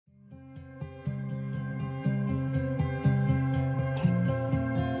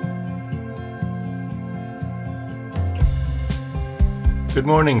Good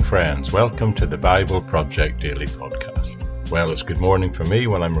morning, friends. Welcome to the Bible Project Daily Podcast. Well, it's good morning for me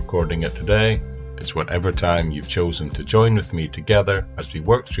when I'm recording it today. It's whatever time you've chosen to join with me together as we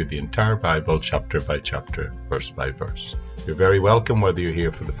work through the entire Bible chapter by chapter, verse by verse. You're very welcome whether you're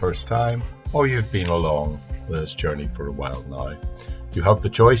here for the first time or you've been along this journey for a while now. You have the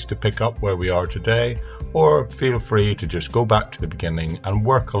choice to pick up where we are today, or feel free to just go back to the beginning and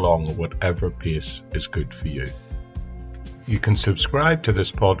work along at whatever pace is good for you. You can subscribe to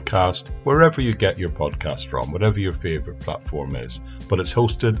this podcast wherever you get your podcast from, whatever your favourite platform is, but it's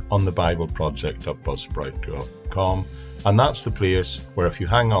hosted on the Bible Project at buzzsprout.com, and that's the place where if you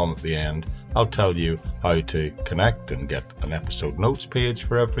hang on at the end, I'll tell you how to connect and get an episode notes page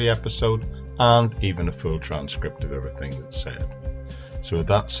for every episode, and even a full transcript of everything that's said. So with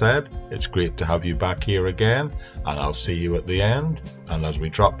that said, it's great to have you back here again, and I'll see you at the end. And as we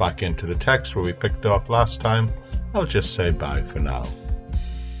drop back into the text where we picked off last time, I'll just say bye for now.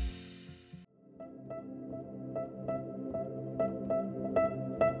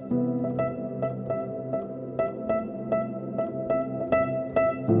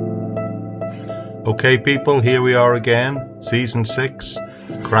 Okay people, here we are again, season 6,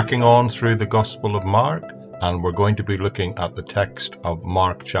 cracking on through the Gospel of Mark, and we're going to be looking at the text of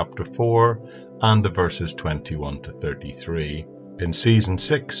Mark chapter 4 and the verses 21 to 33 in season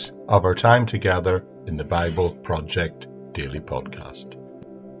 6 of our time together in the Bible Project Daily Podcast.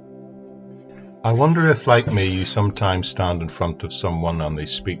 I wonder if, like me, you sometimes stand in front of someone and they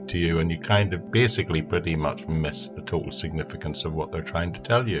speak to you and you kind of basically pretty much miss the total significance of what they're trying to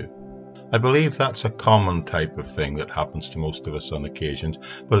tell you. I believe that's a common type of thing that happens to most of us on occasions,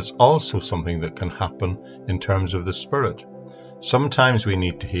 but it's also something that can happen in terms of the Spirit. Sometimes we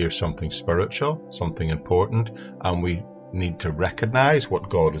need to hear something spiritual, something important, and we need to recognize what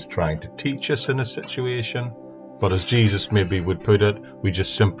God is trying to teach us in a situation, but as Jesus maybe would put it, we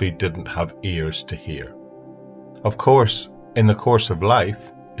just simply didn't have ears to hear. Of course, in the course of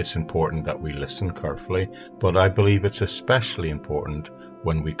life, it's important that we listen carefully, but I believe it's especially important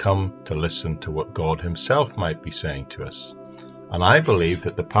when we come to listen to what God Himself might be saying to us. And I believe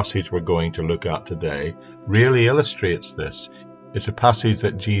that the passage we're going to look at today really illustrates this. It's a passage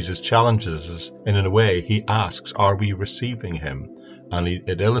that Jesus challenges us, and in a way He asks, are we receiving Him? And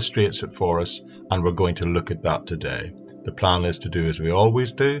it illustrates it for us, and we're going to look at that today. The plan is to do as we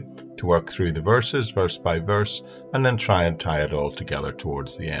always do, to work through the verses, verse by verse, and then try and tie it all together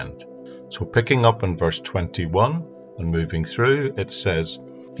towards the end. So picking up in verse 21 and moving through, it says,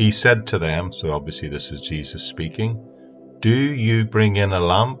 He said to them, so obviously this is Jesus speaking, do you bring in a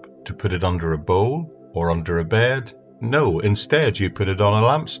lamp to put it under a bowl or under a bed? No, instead you put it on a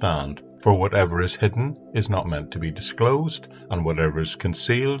lampstand, for whatever is hidden is not meant to be disclosed, and whatever is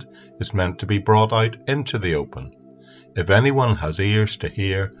concealed is meant to be brought out into the open. If anyone has ears to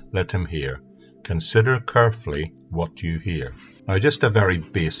hear, let him hear. Consider carefully what you hear. Now, just a very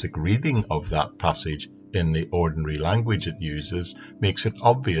basic reading of that passage in the ordinary language it uses makes it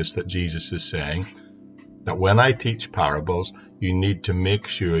obvious that Jesus is saying that when I teach parables, you need to make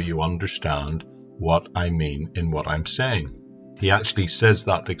sure you understand what I mean in what I'm saying. He actually says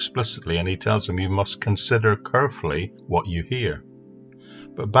that explicitly, and he tells them you must consider carefully what you hear.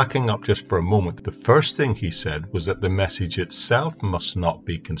 But backing up just for a moment, the first thing he said was that the message itself must not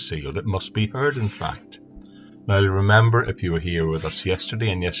be concealed. It must be heard, in fact. Now, remember, if you were here with us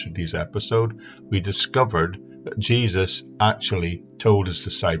yesterday in yesterday's episode, we discovered that Jesus actually told his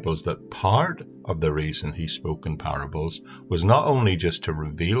disciples that part of the reason he spoke in parables was not only just to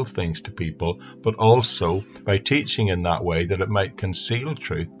reveal things to people, but also by teaching in that way that it might conceal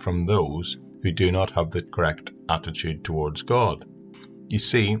truth from those who do not have the correct attitude towards God. You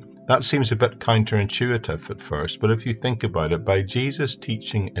see, that seems a bit counterintuitive at first, but if you think about it, by Jesus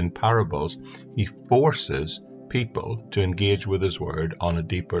teaching in parables, he forces people to engage with his word on a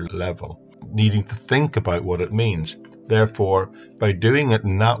deeper level, needing to think about what it means. Therefore, by doing it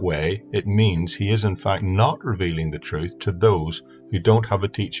in that way, it means he is in fact not revealing the truth to those who don't have a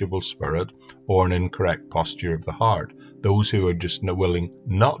teachable spirit or an incorrect posture of the heart, those who are just willing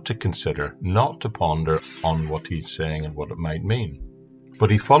not to consider, not to ponder on what he's saying and what it might mean. But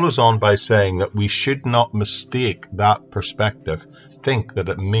he follows on by saying that we should not mistake that perspective, think that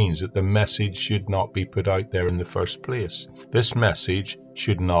it means that the message should not be put out there in the first place. This message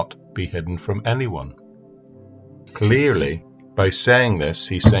should not be hidden from anyone. Clearly, by saying this,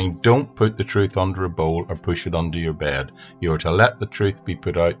 he's saying don't put the truth under a bowl or push it under your bed. You are to let the truth be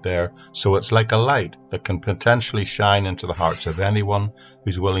put out there, so it's like a light that can potentially shine into the hearts of anyone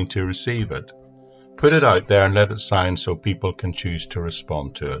who's willing to receive it. Put it out there and let it shine so people can choose to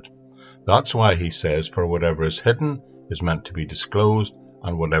respond to it. That's why he says, for whatever is hidden is meant to be disclosed,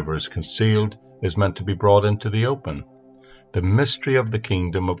 and whatever is concealed is meant to be brought into the open. The mystery of the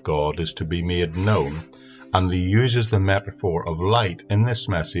kingdom of God is to be made known, and he uses the metaphor of light in this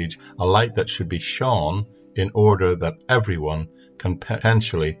message, a light that should be shone in order that everyone can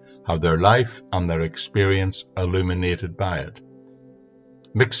potentially have their life and their experience illuminated by it.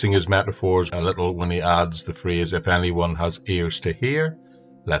 Mixing his metaphors a little when he adds the phrase, if anyone has ears to hear,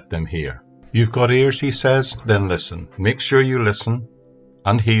 let them hear. You've got ears, he says, then listen. Make sure you listen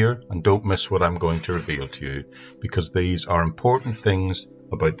and hear, and don't miss what I'm going to reveal to you, because these are important things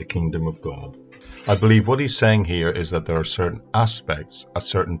about the kingdom of God. I believe what he's saying here is that there are certain aspects, a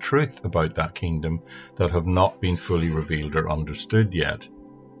certain truth about that kingdom that have not been fully revealed or understood yet.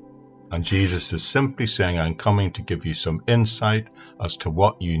 And Jesus is simply saying, I'm coming to give you some insight as to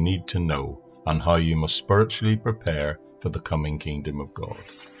what you need to know and how you must spiritually prepare for the coming kingdom of God.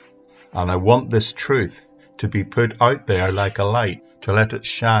 And I want this truth to be put out there like a light, to let it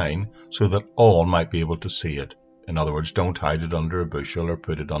shine so that all might be able to see it. In other words, don't hide it under a bushel or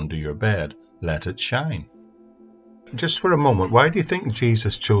put it under your bed. Let it shine. Just for a moment, why do you think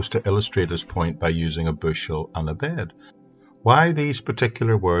Jesus chose to illustrate his point by using a bushel and a bed? Why these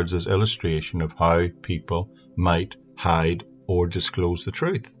particular words as illustration of how people might hide or disclose the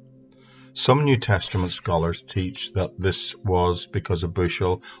truth? Some New Testament scholars teach that this was because a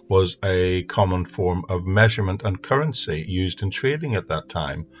bushel was a common form of measurement and currency used in trading at that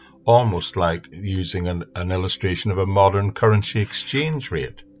time, almost like using an illustration of a modern currency exchange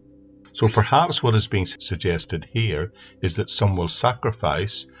rate. So perhaps what is being suggested here is that some will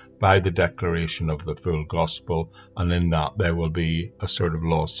sacrifice by the declaration of the full gospel, and in that there will be a sort of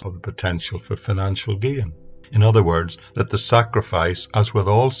loss of the potential for financial gain. In other words, that the sacrifice, as with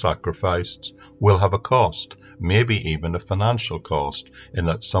all sacrifices, will have a cost, maybe even a financial cost, in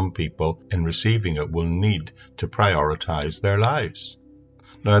that some people in receiving it will need to prioritize their lives.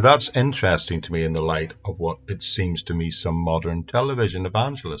 Now that's interesting to me in the light of what it seems to me some modern television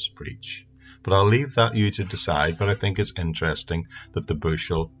evangelists preach. But I'll leave that you to decide, but I think it's interesting that the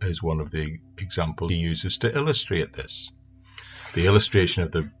bushel is one of the examples he uses to illustrate this. The illustration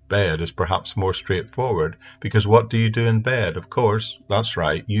of the bed is perhaps more straightforward, because what do you do in bed? Of course, that's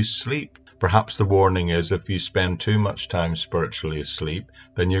right, you sleep. Perhaps the warning is if you spend too much time spiritually asleep,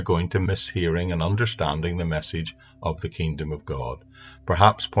 then you're going to miss hearing and understanding the message of the kingdom of God.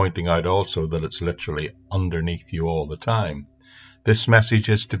 Perhaps pointing out also that it's literally underneath you all the time. This message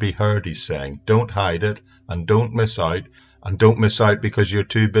is to be heard, he's saying. Don't hide it, and don't miss out. And don't miss out because you're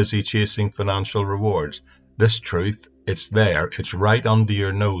too busy chasing financial rewards. This truth, it's there, it's right under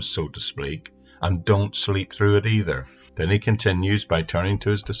your nose, so to speak, and don't sleep through it either. Then he continues by turning to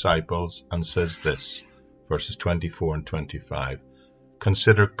his disciples and says this, verses 24 and 25.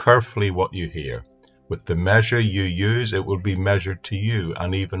 Consider carefully what you hear. With the measure you use, it will be measured to you,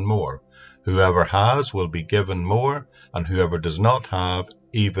 and even more. Whoever has will be given more, and whoever does not have,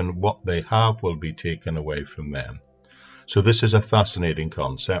 even what they have will be taken away from them. So this is a fascinating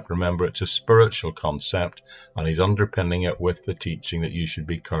concept. Remember, it's a spiritual concept, and he's underpinning it with the teaching that you should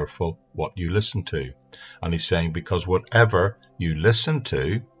be careful what you listen to. And he's saying because whatever you listen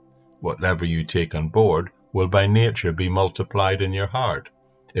to, whatever you take on board, will by nature be multiplied in your heart.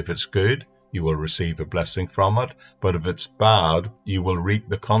 If it's good, you will receive a blessing from it, but if it's bad, you will reap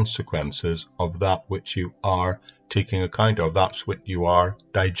the consequences of that which you are taking account of, that's what you are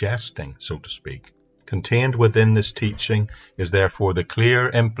digesting, so to speak. Contained within this teaching is therefore the clear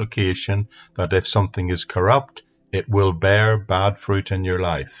implication that if something is corrupt, it will bear bad fruit in your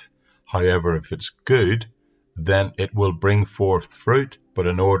life. However, if it's good, then it will bring forth fruit, but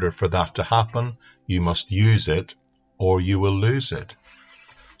in order for that to happen, you must use it or you will lose it.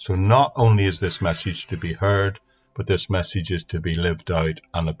 So not only is this message to be heard, but this message is to be lived out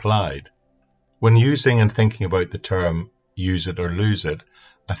and applied. When using and thinking about the term use it or lose it,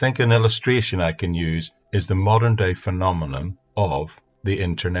 I think an illustration I can use is the modern day phenomenon of the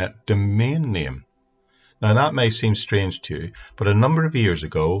internet domain name. Now that may seem strange to you, but a number of years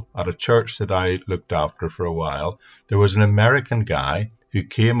ago at a church that I looked after for a while, there was an American guy who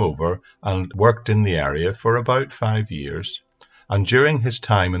came over and worked in the area for about 5 years. And during his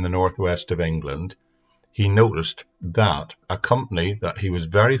time in the northwest of England, he noticed that a company that he was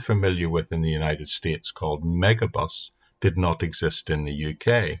very familiar with in the United States called Megabus did not exist in the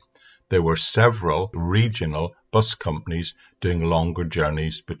UK. There were several regional bus companies doing longer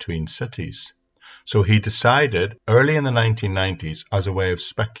journeys between cities. So he decided early in the 1990s, as a way of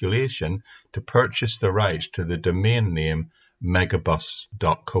speculation, to purchase the rights to the domain name megabus.co.uk.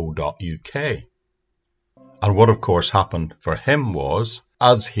 And what of course happened for him was,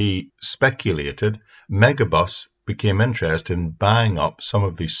 as he speculated, Megabus became interested in buying up some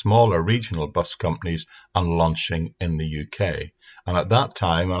of these smaller regional bus companies and launching in the UK. And at that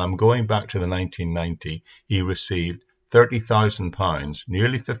time, and I'm going back to the 1990, he received £30,000,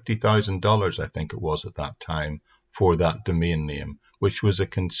 nearly $50,000, I think it was at that time, for that domain name, which was a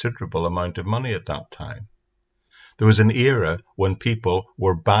considerable amount of money at that time. There was an era when people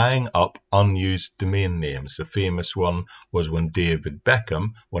were buying up unused domain names. The famous one was when David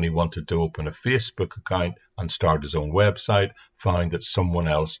Beckham, when he wanted to open a Facebook account and start his own website, found that someone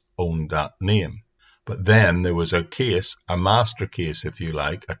else owned that name. But then there was a case, a master case, if you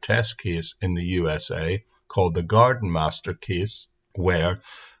like, a test case in the USA called the Garden Master case, where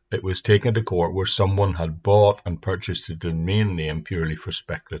it was taken to court where someone had bought and purchased a domain name purely for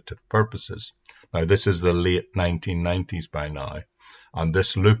speculative purposes. Now, this is the late 1990s by now, and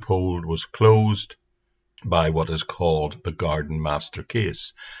this loophole was closed by what is called the Garden Master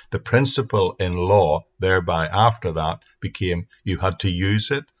case. The principle in law thereby after that became you had to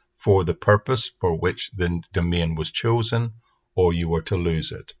use it for the purpose for which the domain was chosen, or you were to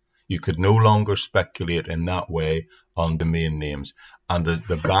lose it. You could no longer speculate in that way on domain names, and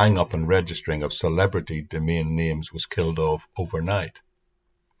the buying up and registering of celebrity domain names was killed off overnight.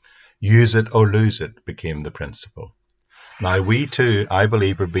 Use it or lose it became the principle. Now we too, I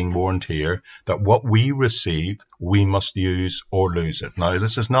believe, are being warned here that what we receive, we must use or lose it. Now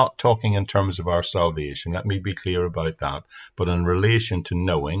this is not talking in terms of our salvation, let me be clear about that, but in relation to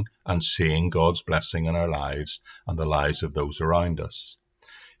knowing and seeing God's blessing in our lives and the lives of those around us.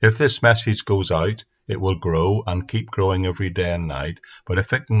 If this message goes out, it will grow and keep growing every day and night, but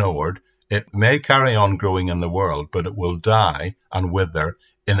if ignored, it may carry on growing in the world, but it will die and wither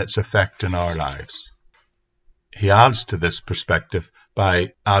in its effect in our lives. He adds to this perspective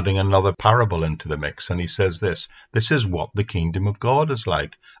by adding another parable into the mix, and he says this is what the kingdom of God is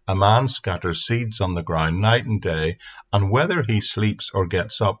like. A man scatters seeds on the ground night and day, and whether he sleeps or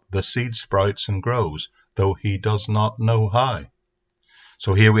gets up, the seed sprouts and grows, though he does not know how.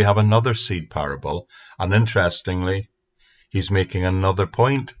 So here we have another seed parable, and interestingly, he's making another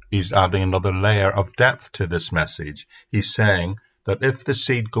point. He's adding another layer of depth to this message. He's saying that if the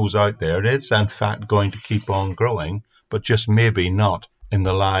seed goes out there, it's in fact going to keep on growing, but just maybe not in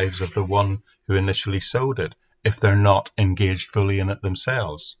the lives of the one who initially sowed it, if they're not engaged fully in it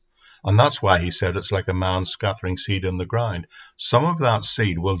themselves. And that's why he said it's like a man scattering seed on the ground. Some of that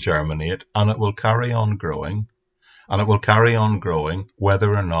seed will germinate, and it will carry on growing, and it will carry on growing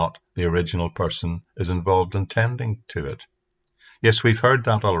whether or not the original person is involved in tending to it. Yes, we've heard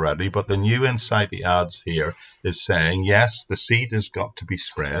that already, but the new insight he adds here is saying, yes, the seed has got to be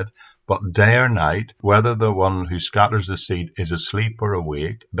spread, but day or night, whether the one who scatters the seed is asleep or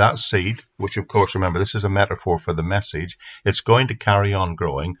awake, that seed, which of course, remember, this is a metaphor for the message, it's going to carry on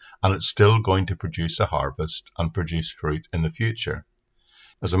growing, and it's still going to produce a harvest and produce fruit in the future.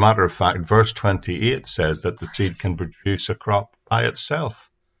 As a matter of fact, verse 28 says that the seed can produce a crop by itself.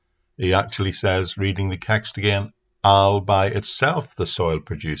 He actually says, reading the text again, all by itself the soil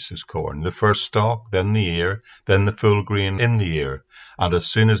produces corn, the first stalk, then the ear, then the full grain in the ear. And as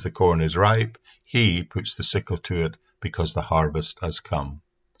soon as the corn is ripe, he puts the sickle to it because the harvest has come.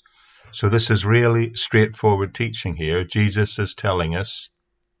 So this is really straightforward teaching here. Jesus is telling us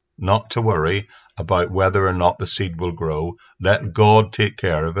not to worry about whether or not the seed will grow. Let God take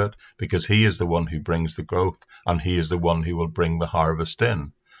care of it, because he is the one who brings the growth, and he is the one who will bring the harvest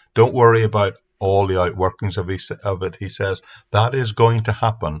in. Don't worry about all the outworkings of it, he says. That is going to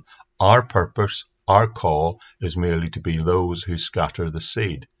happen. Our purpose, our call, is merely to be those who scatter the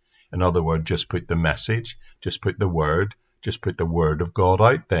seed. In other words, just put the message, just put the word of God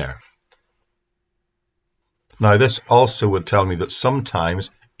out there. Now, this also would tell me that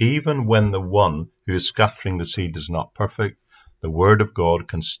sometimes, even when the one who is scattering the seed is not perfect, the word of God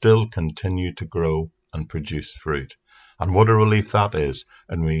can still continue to grow and produce fruit. And what a relief that is,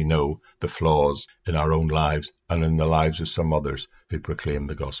 and we know the flaws in our own lives and in the lives of some others who proclaim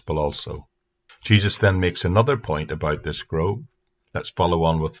the gospel also. Jesus then makes another point about this growth. Let's follow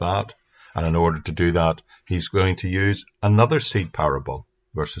on with that. And in order to do that, he's going to use another seed parable,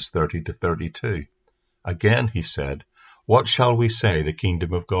 verses 30 to 32. Again, he said, "What shall we say the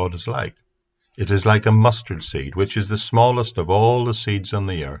kingdom of God is like? It is like a mustard seed, which is the smallest of all the seeds on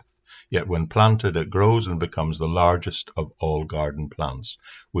the earth. Yet when planted, it grows and becomes the largest of all garden plants,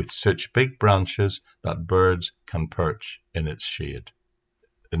 with such big branches that birds can perch in its shade."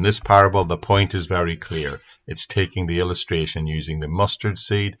 In this parable, the point is very clear. It's taking the illustration using the mustard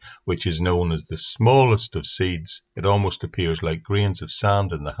seed, which is known as the smallest of seeds. It almost appears like grains of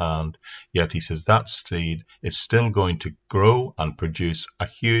sand in the hand, yet he says that seed is still going to grow and produce a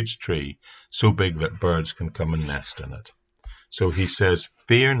huge tree, so big that birds can come and nest in it. So he says,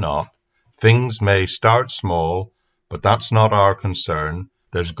 fear not, things may start small, but that's not our concern.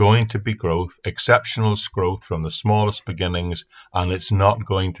 There's going to be growth, exceptional growth from the smallest beginnings, and it's not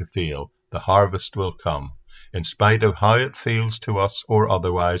going to fail. The harvest will come. In spite of how it feels to us or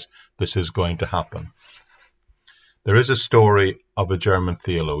otherwise, this is going to happen. There is a story of a German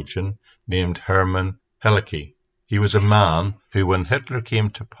theologian named Hermann Hellicky. He was a man who, when Hitler came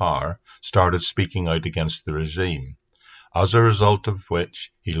to power, started speaking out against the regime, as a result of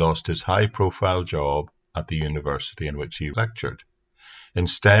which he lost his high-profile job at the university in which he lectured.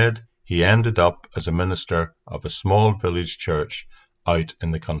 Instead, he ended up as a minister of a small village church out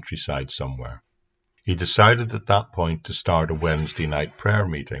in the countryside somewhere. He decided at that point to start a Wednesday night prayer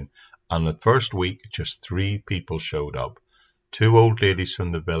meeting, and the first week just 3 people showed up, 2 old ladies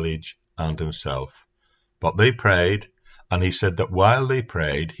from the village and himself. But they prayed, and he said that while they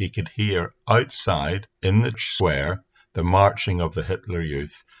prayed, he could hear outside in the square the marching of the Hitler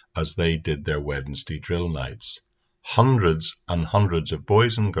Youth as they did their Wednesday drill nights. Hundreds and hundreds of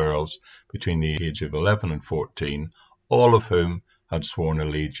boys and girls between the age of 11 and 14, all of whom had sworn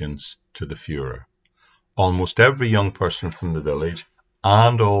allegiance to the Führer. Almost every young person from the village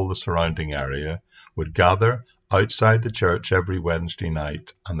and all the surrounding area would gather outside the church every Wednesday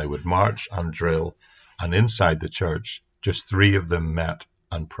night, and they would march and drill, and inside the church just 3 of them met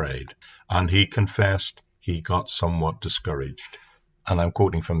and prayed. And he confessed he got somewhat discouraged. And I'm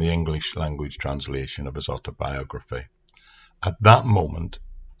quoting from the English language translation of his autobiography. At that moment,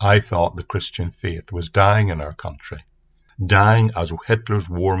 I thought the Christian faith was dying in our country, dying as Hitler's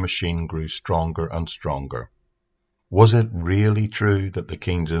war machine grew stronger and stronger. Was it really true that the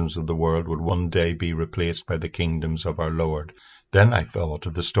kingdoms of the world would one day be replaced by the kingdoms of our Lord? Then I thought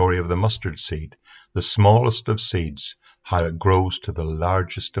of the story of the mustard seed, the smallest of seeds, how it grows to the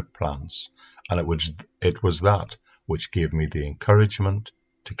largest of plants, and it was that which gave me the encouragement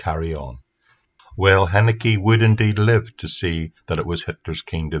to carry on. Well, Hellicky would indeed live to see that it was Hitler's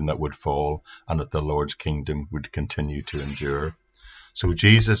kingdom that would fall and that the Lord's kingdom would continue to endure. So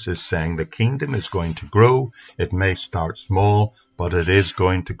Jesus is saying the kingdom is going to grow. It may start small, but it is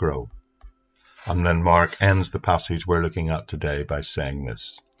going to grow. And then Mark ends the passage we're looking at today by saying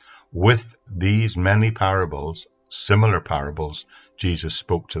this. With these many parables, similar parables, Jesus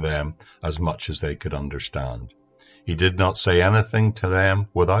spoke to them as much as they could understand. He did not say anything to them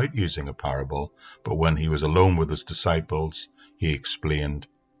without using a parable, but when he was alone with his disciples, he explained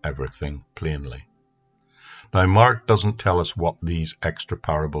everything plainly. Now, Mark doesn't tell us what these extra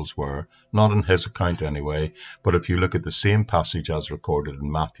parables were, not in his account anyway, but if you look at the same passage as recorded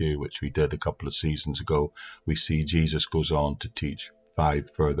in Matthew, which we did a couple of seasons ago, we see Jesus goes on to teach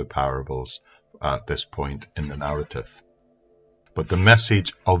 5 further parables at this point in the narrative. But the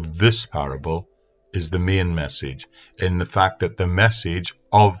message of this parable is the main message, in the fact that the message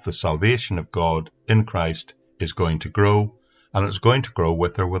of the salvation of God in Christ is going to grow, and it's going to grow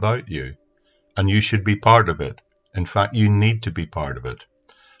with or without you. And you should be part of it. In fact, you need to be part of it.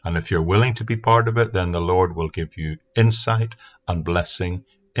 And if you're willing to be part of it, then the Lord will give you insight and blessing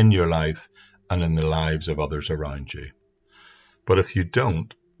in your life and in the lives of others around you. But if you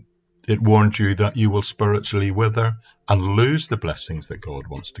don't, it warns you that you will spiritually wither and lose the blessings that God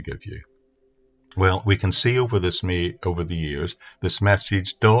wants to give you. Well, we can see over the years, this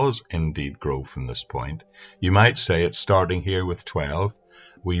message does indeed grow from this point. You might say it's starting here with 12.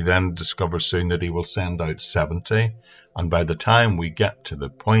 We then discover soon that he will send out 70. And by the time we get to the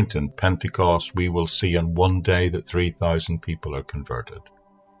point in Pentecost, we will see in one day that 3,000 people are converted.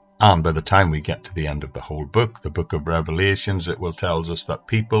 And by the time we get to the end of the whole book, the book of Revelations, it will tell us that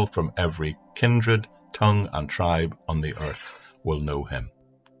people from every kindred, tongue and tribe on the earth will know him.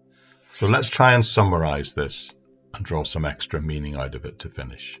 So let's try and summarize this and draw some extra meaning out of it to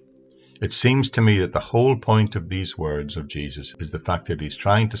finish. It seems to me that the whole point of these words of Jesus is the fact that he's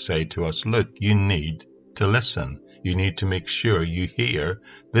trying to say to us, look, you need to listen. You need to make sure you hear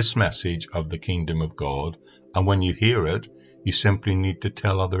this message of the kingdom of God. And when you hear it, you simply need to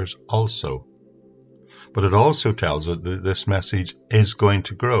tell others also. But it also tells us that this message is going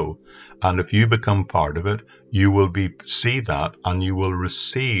to grow. And if you become part of it, you will see that and you will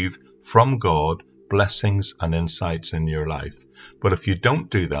receive from God blessings and insights in your life. But if you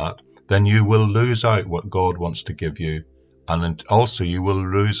don't do that, then you will lose out what God wants to give you, and also you will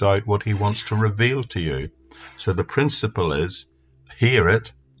lose out what he wants to reveal to you. So the principle is, hear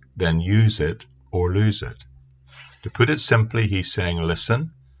it, then use it or lose it. To put it simply, he's saying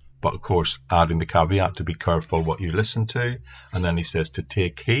listen, but of course adding the caveat to be careful what you listen to. And then he says to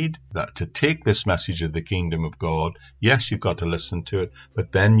take heed, that to take this message of the kingdom of God, yes, you've got to listen to it,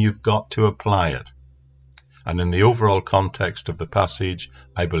 but then you've got to apply it. And in the overall context of the passage,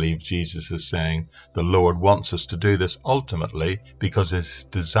 I believe Jesus is saying the Lord wants us to do this ultimately because his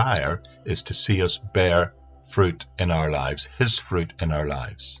desire is to see us bear fruit in our lives, his fruit in our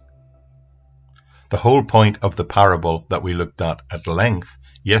lives. The whole point of the parable that we looked at length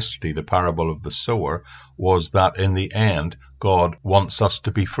yesterday, the parable of the sower, was that in the end, God wants us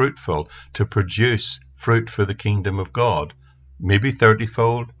to be fruitful, to produce fruit for the kingdom of God. Maybe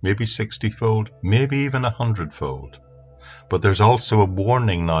 30-fold, maybe 60-fold, maybe even 100-fold. But there's also a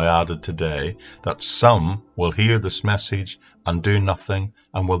warning now added today that some will hear this message and do nothing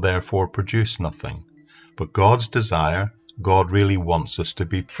and will therefore produce nothing. But God's desire, God really wants us to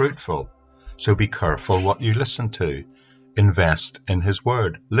be fruitful. So be careful what you listen to. Invest in his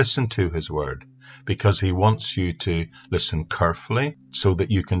word. Listen to his word, because he wants you to listen carefully so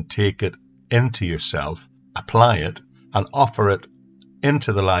that you can take it into yourself, apply it, and offer it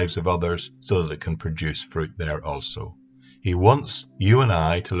into the lives of others so that it can produce fruit there also. He wants you and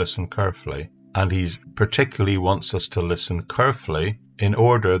I to listen carefully, and he particularly wants us to listen carefully in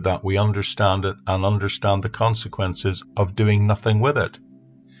order that we understand it and understand the consequences of doing nothing with it.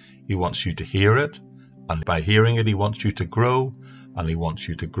 He wants you to hear it, and by hearing it, he wants you to grow, and he wants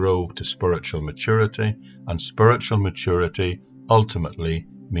you to grow to spiritual maturity, and spiritual maturity ultimately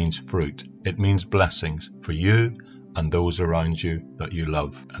means fruit. It means blessings for you and those around you that you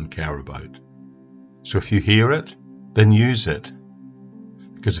love and care about. So if you hear it, then use it.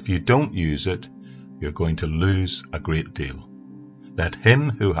 Because if you don't use it, you're going to lose a great deal. Let him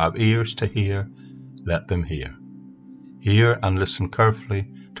who have ears to hear, let them hear. Hear and listen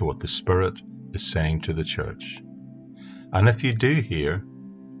carefully to what the Spirit is saying to the church. And if you do hear,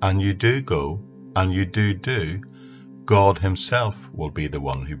 and you do go, and you do, God himself will be the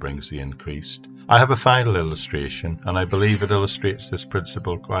one who brings the increase. I have a final illustration, and I believe it illustrates this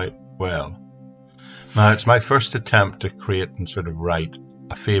principle quite well. Now, it's my first attempt to create and sort of write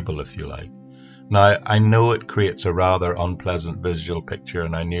a fable, if you like. Now, I know it creates a rather unpleasant visual picture,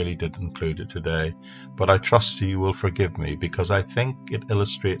 and I nearly did include it today, but I trust you will forgive me because I think it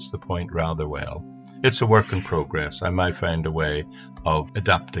illustrates the point rather well. It's a work in progress. I might find a way of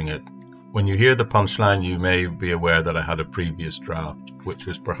adapting it. When you hear the punchline, you may be aware that I had a previous draft, which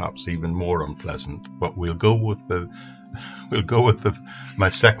was perhaps even more unpleasant. But we'll go with my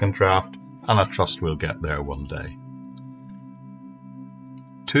second draft, and I trust we'll get there one day.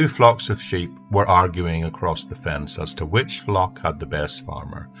 2 flocks of sheep were arguing across the fence as to which flock had the best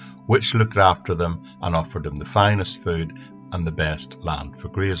farmer, which looked after them and offered them the finest food and the best land for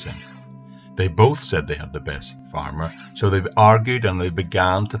grazing. They both said they had the best farmer, so they argued and they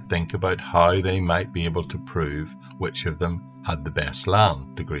began to think about how they might be able to prove which of them had the best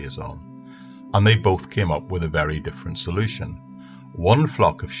land to graze on. And they both came up with a very different solution. One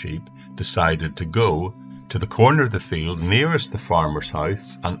flock of sheep decided to go to the corner of the field nearest the farmer's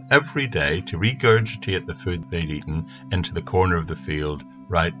house and every day to regurgitate the food they'd eaten into the corner of the field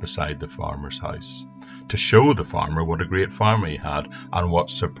right beside the farmer's house, to show the farmer what a great farm he had and what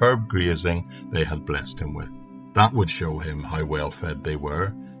superb grazing they had blessed him with. That would show him how well fed they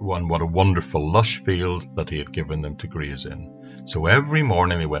were, and what a wonderful lush field that he had given them to graze in. So every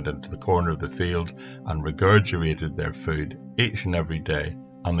morning they went into the corner of the field and regurgitated their food each and every day,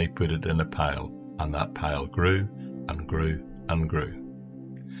 and they put it in a pile, and that pile grew and grew and grew.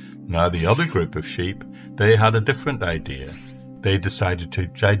 Now the other group of sheep, they had a different idea. They decided to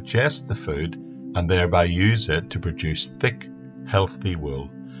digest the food and thereby use it to produce thick, healthy wool,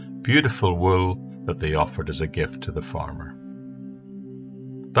 beautiful wool that they offered as a gift to the farmer.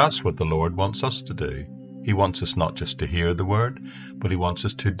 That's what the Lord wants us to do. He wants us not just to hear the word, but he wants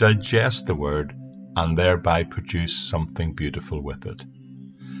us to digest the word and thereby produce something beautiful with it.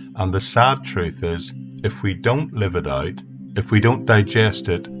 And the sad truth is, if we don't live it out, if we don't digest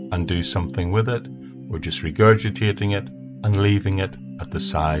it and do something with it, we're just regurgitating it and leaving it at the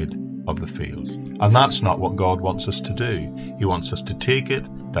side of the field. And that's not what God wants us to do. He wants us to take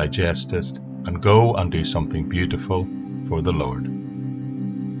it, digest it, and go and do something beautiful for the Lord.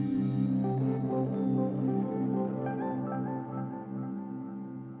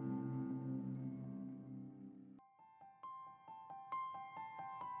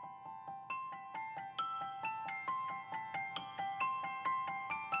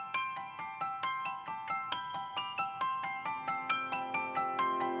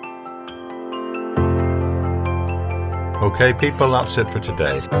 Okay, people, that's it for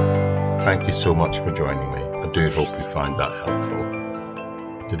today. Thank you so much for joining me. I do hope you found that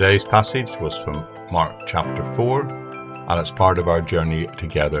helpful. Today's passage was from Mark chapter 4, and it's part of our journey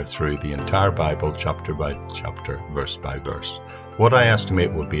together through the entire Bible, chapter by chapter, verse by verse. What I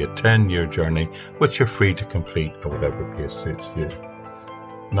estimate will be a 10-year journey, which you're free to complete at whatever pace suits you.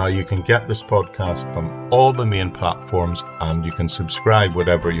 Now, you can get this podcast from all the main platforms, and you can subscribe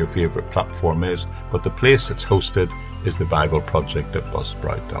whatever your favourite platform is, but the place it's hosted is the Bible Project at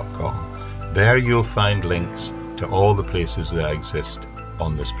buzzsprout.com. There you'll find links to all the places that exist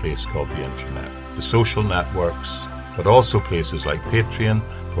on this place called the internet, the social networks, but also places like Patreon,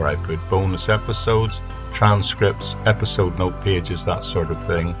 where I put bonus episodes, transcripts, episode note pages, that sort of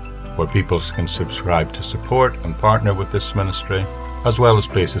thing, where people can subscribe to support and partner with this ministry, as well as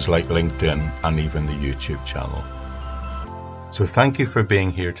places like LinkedIn and even the YouTube channel. So thank you for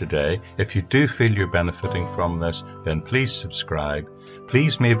being here today. If you do feel you're benefiting from this, then please subscribe.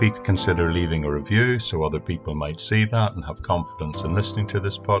 Please maybe consider leaving a review so other people might see that and have confidence in listening to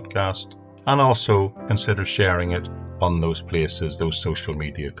this podcast. And also consider sharing it on those places, those social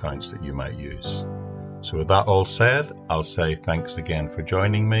media accounts that you might use. So with that all said, I'll say thanks again for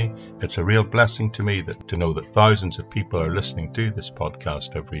joining me. It's a real blessing to me to know that thousands of people are listening to this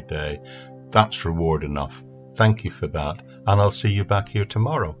podcast every day. That's reward enough. Thank you for that. And I'll see you back here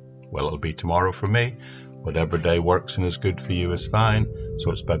tomorrow. Well, it'll be tomorrow for me. Whatever day works and is good for you is fine.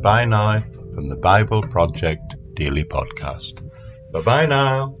 So it's bye-bye now from the Bible Project Daily Podcast. Bye-bye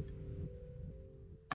now.